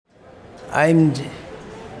I'm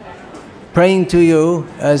praying to you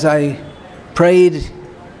as I prayed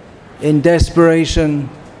in desperation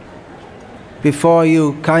before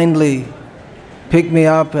you kindly picked me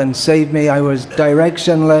up and saved me. I was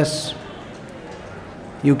directionless.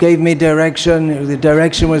 You gave me direction. The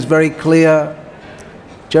direction was very clear.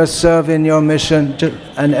 Just serve in your mission,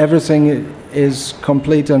 and everything is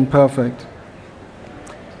complete and perfect.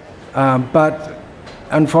 But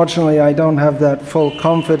unfortunately, I don't have that full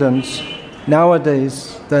confidence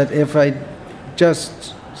nowadays that if I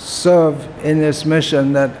just serve in this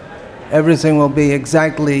mission, that everything will be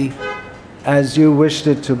exactly as you wished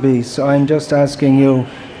it to be. So I'm just asking you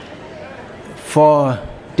for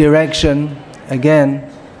direction again,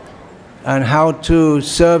 and how to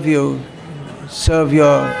serve you, serve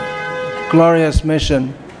your glorious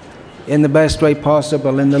mission in the best way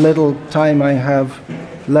possible in the little time I have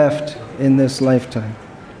left in this lifetime.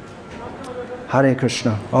 Hare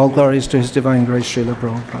Krishna. All glories to His Divine Grace, Srila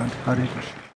Prabhupada. Hare Krishna.